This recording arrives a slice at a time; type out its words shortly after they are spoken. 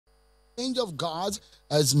Change of guards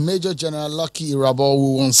as Major General Lucky Irabo,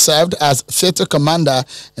 who once served as theater commander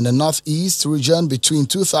in the Northeast region between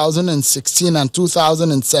 2016 and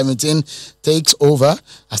 2017, takes over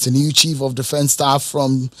as the new Chief of Defense Staff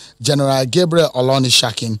from General Gabriel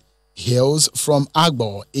Olonishakin. Hails from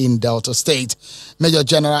Agbo in Delta State. Major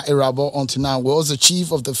General Irabo until now was the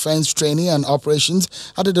Chief of Defense Training and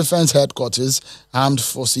Operations at the Defense Headquarters, Armed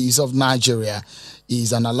Forces of Nigeria. He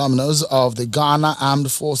is an alumnus of the Ghana Armed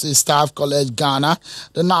Forces Staff College, Ghana,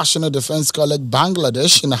 the National Defense College,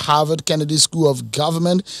 Bangladesh, and the Harvard Kennedy School of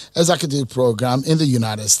Government Executive Program in the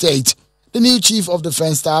United States. The new Chief of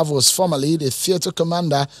Defense Staff was formerly the Theater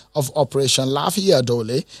Commander of Operation Lafayette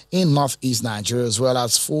Dole in Northeast Nigeria, as well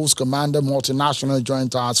as Force Commander Multinational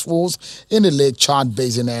Joint Task Force in the Lake Chad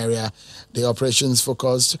Basin area. The operations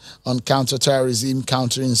focused on counterterrorism,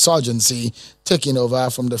 counterinsurgency. Taking over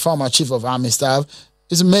from the former Chief of Army Staff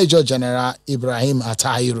is Major General Ibrahim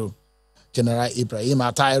Atahiru. General Ibrahim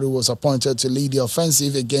Atahiru was appointed to lead the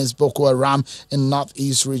offensive against Boko Haram in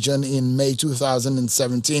Northeast region in May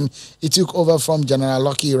 2017. He took over from General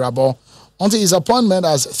Lucky Irabo. Until his appointment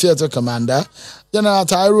as theater commander, General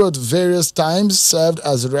Atahiru at various times served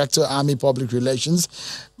as Director Army Public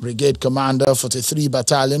Relations, Brigade Commander 43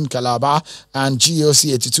 Battalion Calabar, and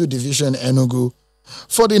GOC 82 Division Enugu.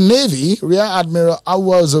 For the Navy, Rear Admiral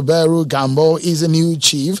Awal Zuberu Gambo is a new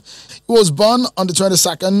chief. He was born on the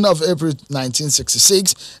 22nd of April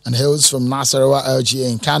 1966 and hails from Nasarawa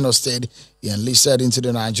LGA in Kano State. He enlisted into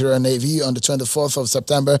the Nigerian Navy on the 24th of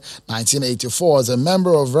September 1984 as a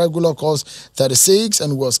member of Regular Corps 36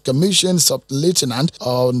 and was commissioned sub-lieutenant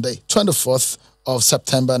on the 24th of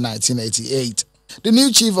September 1988. The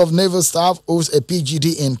new Chief of Naval Staff holds a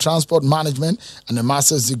PGD in Transport Management and a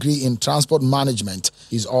Master's degree in Transport Management.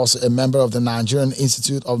 He is also a member of the Nigerian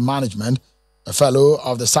Institute of Management, a Fellow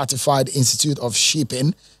of the Certified Institute of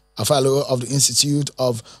Shipping, a Fellow of the Institute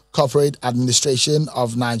of Corporate Administration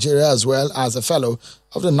of Nigeria, as well as a Fellow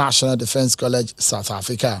of the National Defense College, South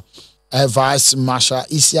Africa. Air Vice Marshal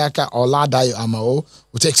Isiaka Oladayo Amao,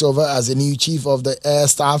 who takes over as the new Chief of the Air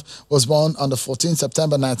Staff, was born on the 14th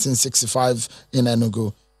September 1965 in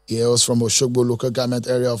Enugu. He hails from Oshogbo local government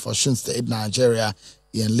area of Osun State, Nigeria.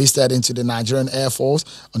 He enlisted into the Nigerian Air Force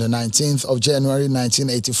on the 19th of January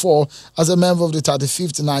 1984 as a member of the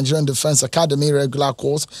 35th Nigerian Defense Academy Regular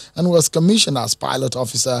Course and was commissioned as pilot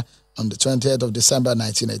officer on the 20th of December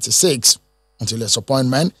 1986. Until his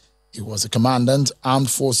appointment, he was the Commandant, Armed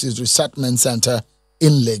Forces Resettlement Center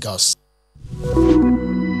in Lagos.